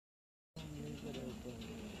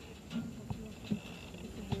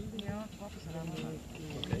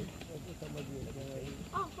Okay.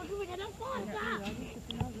 Oh, but we didn't want that.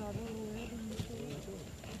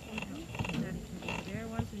 There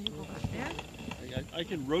once and you go back there. I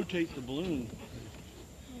can rotate the balloon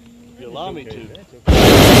if you allow me to.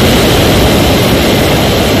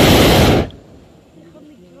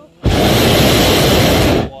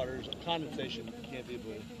 Water's condensation can't be a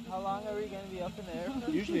balloon. How long are we going to be up in the air?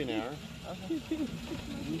 Usually an hour. Okay.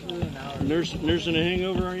 Usually an hour. Nursing a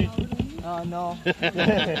hangover, are you? No. A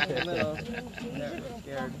little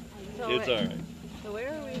scared. So It's all right. So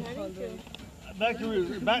where are we heading to? Back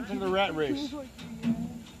to the rat race.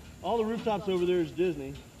 All the rooftops over there is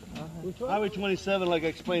Disney. Highway 27, like I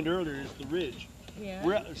explained earlier, is the ridge.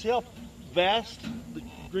 Yeah. See how vast the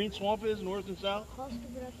green swamp is, north and south?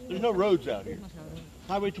 There's no roads out here.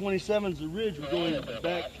 Highway 27 is the ridge. We're going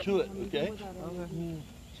back to it, okay?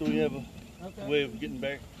 So we have a way of getting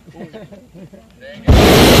back.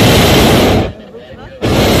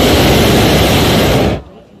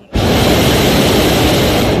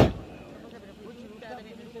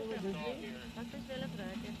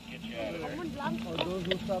 Those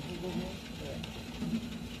rooftops will go here?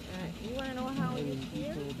 You want to know how it is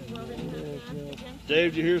here?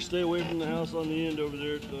 Dave, did you hear? Stay away from the house on the end over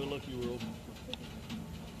there at the Lucky World.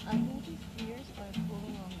 I think the steers are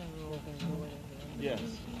pulling on the rope. Yes.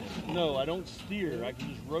 No, I don't steer. I can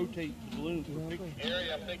just rotate the balloon for picture.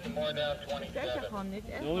 Area, I'm thinking more down 27.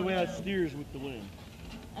 The only way I steer is with the wind.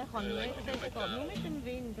 Hij kan niet, het gaat niet met een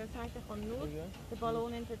wind. Dat heißt, hij kan nur de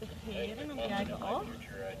ballon entweder keren und steigen ab,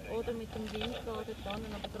 oder mit dem Wind geht es dann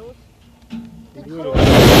aber groß.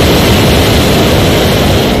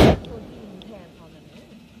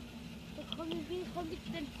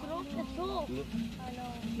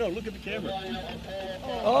 No, look at the camera.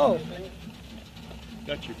 Oh!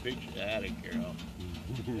 Got your picture out of Carol.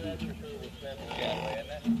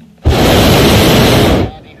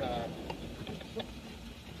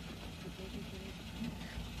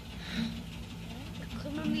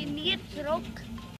 Kommen wir nie zurück.